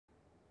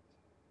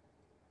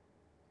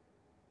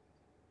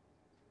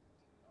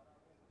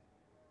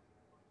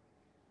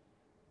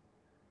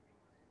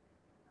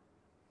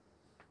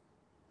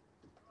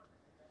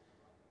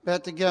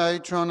About to go,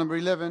 trial number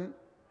 11.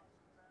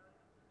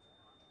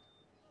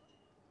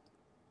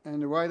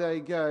 And away they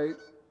go.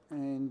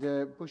 And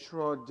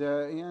Bushrod,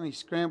 he only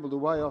scrambled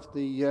away off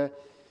the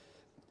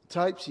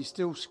tapes. He's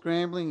still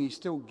scrambling, he's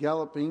still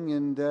galloping,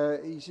 and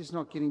he's just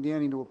not getting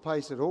down into a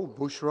pace at all,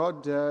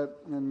 Bushrod.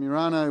 And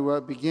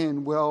Murano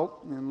began well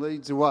and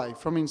leads away.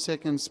 From in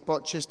second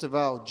spot,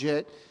 Chestervale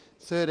Jet.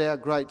 Third, Our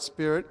Great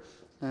Spirit.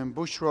 And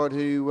Bushrod,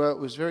 who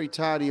was very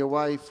tardy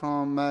away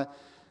from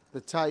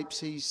the tapes,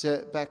 he's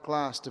back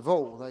last of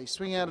all. They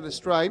swing out of the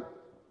straight,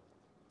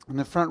 and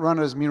the front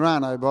runner is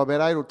Murano by about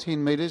 8 or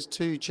 10 metres.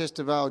 Two,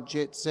 Chestervale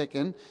Jet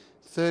second.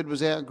 Third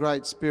was Our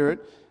Great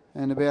Spirit,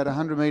 and about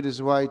 100 metres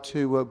away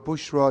to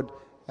Bushrod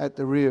at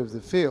the rear of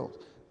the field.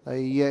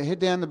 They head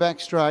down the back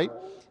straight,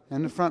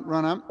 and the front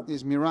runner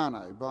is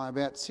Murano by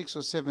about 6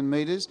 or 7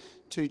 metres.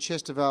 Two,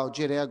 Chestervale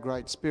Jet, Our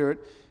Great Spirit,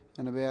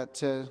 and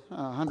about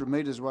 100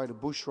 metres away to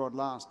Bushrod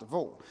last of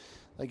all.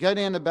 They go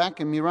down the back,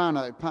 and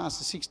Murano past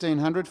the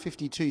 1600,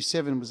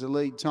 52.7 was the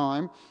lead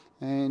time,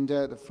 and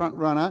the front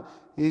runner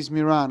is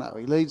Murano.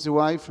 He leads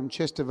away from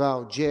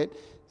Chestervale Jet.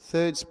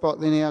 Third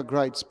spot then Our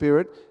Great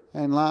Spirit,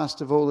 and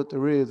last of all at the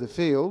rear of the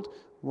field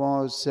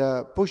was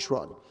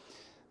Bushrod.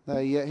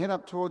 They head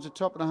up towards the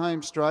top of the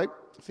home straight,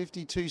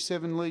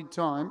 52.7 lead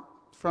time.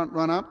 Front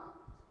runner,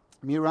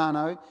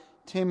 Murano,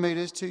 10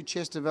 metres to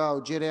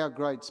Chestervale Jet, Our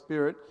Great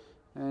Spirit,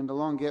 and a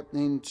long gap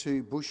then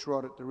to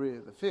Bushrod at the rear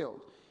of the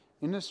field.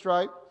 In the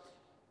straight,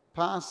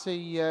 past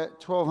the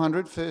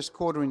 1200, first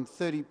quarter in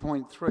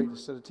 30.3,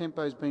 so the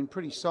tempo's been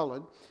pretty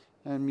solid,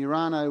 and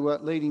Murano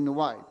leading the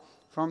way.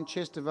 From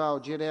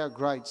Chestervale Jet, Our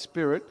Great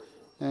Spirit,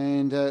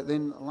 and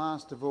then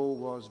last of all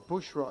was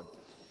Bushrod.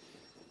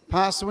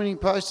 Past the winning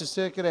post to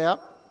circuit out,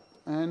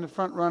 and the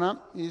front runner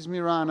is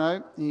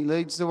Murano. He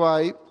leads the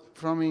way.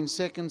 From in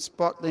second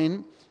spot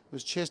then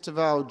was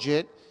Chestervale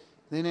Jet,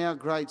 then Our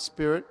Great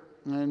Spirit,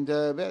 and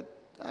about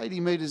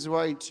 80 metres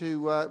away to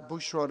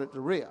Bushrod at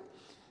the rear.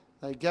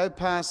 They go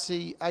past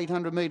the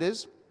 800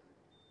 metres,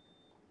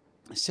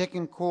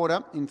 second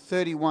quarter in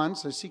 31,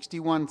 so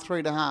 61,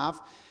 3.5,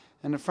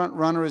 and the front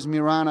runner is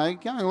Murano,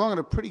 going along at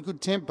a pretty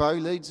good tempo,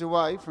 leads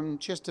away from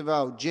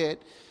Chestervale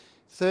Jet.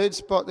 Third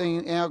spot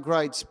then Our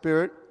Great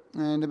Spirit,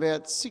 and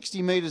about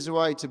 60 metres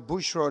away to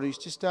Bushrod, who's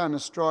just starting to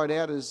stride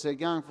out as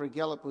going for a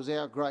gallop was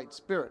Our Great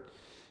Spirit.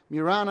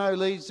 Murano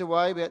leads the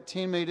way about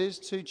 10 metres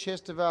to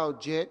Chestervale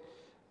Jet.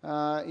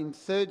 In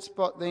third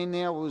spot then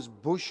now was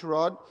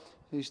Bushrod,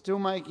 who's still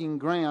making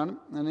ground,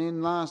 and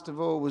then last of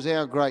all was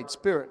Our Great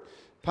Spirit.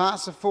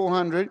 Past the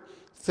 400,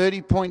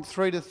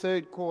 30.3 to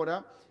third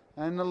quarter,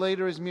 and the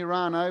leader is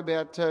Murano,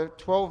 about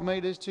 12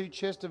 metres to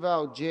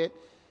Chestervale Jet,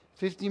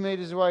 50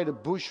 metres away to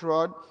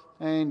Bushrod,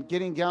 and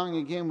getting going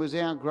again was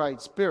Our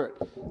Great Spirit.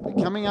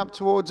 They're coming up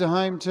towards a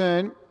home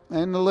turn,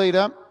 and the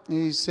leader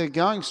is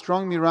going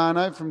strong,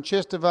 Murano, from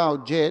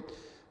Chestervale Jet,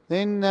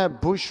 then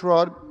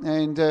Bushrod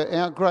and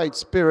Our Great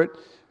Spirit.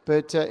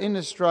 But in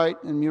the straight,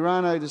 and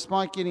Murano,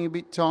 despite getting a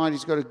bit tired,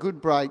 he's got a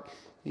good break.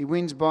 He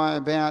wins by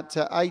about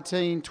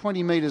 18,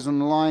 20 metres on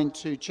the line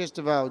to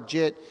Chestervale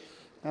Jet.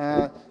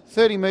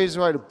 30 metres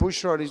away to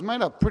Bushrod. He's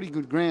made up pretty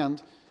good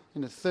ground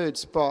in the third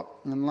spot.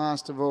 And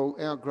last of all,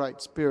 Our Great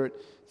Spirit,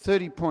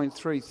 30.3,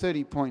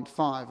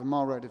 30.5, a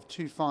mile rate of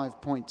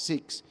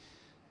 25.6.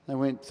 They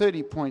went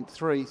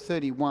 30.3,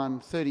 31,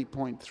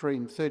 30.3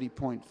 and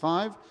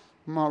 30.5.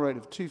 Mile rate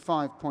of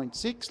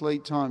 25.6,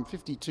 lead time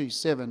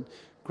 52.7.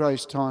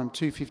 Gross time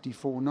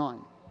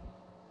 2:54.9.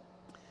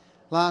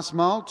 Last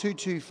mile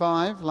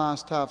 2:25,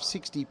 last half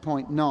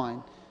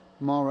 60.9,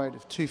 mile rate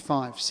of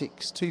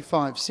 2:56.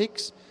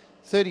 2:56,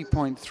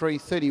 30.3,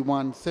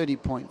 31,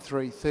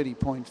 30.3,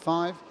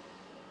 30.5.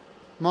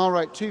 Mile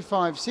rate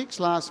 2:56,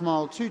 last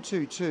mile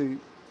 2:22,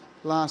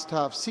 last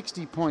half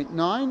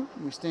 60.9.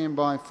 We stand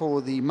by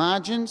for the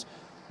margins.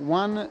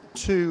 1,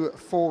 2,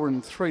 4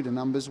 and 3 to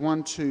numbers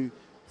 1, 2,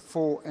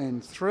 4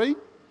 and 3.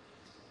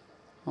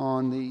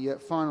 On the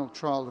final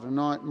trial of the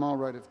night, mile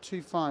rate of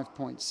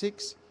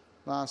 25.6,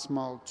 last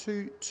mile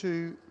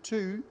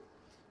 2:22,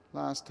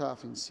 last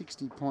half in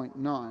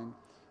 60.9,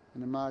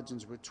 and the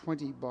margins were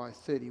 20 by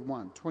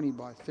 31. 20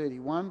 by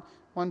 31,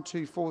 1,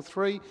 2, 4,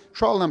 3.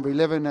 Trial number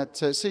 11 that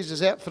sees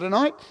us out for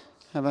tonight.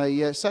 Have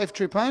a safe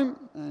trip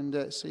home,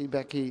 and see you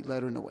back here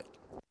later in the week.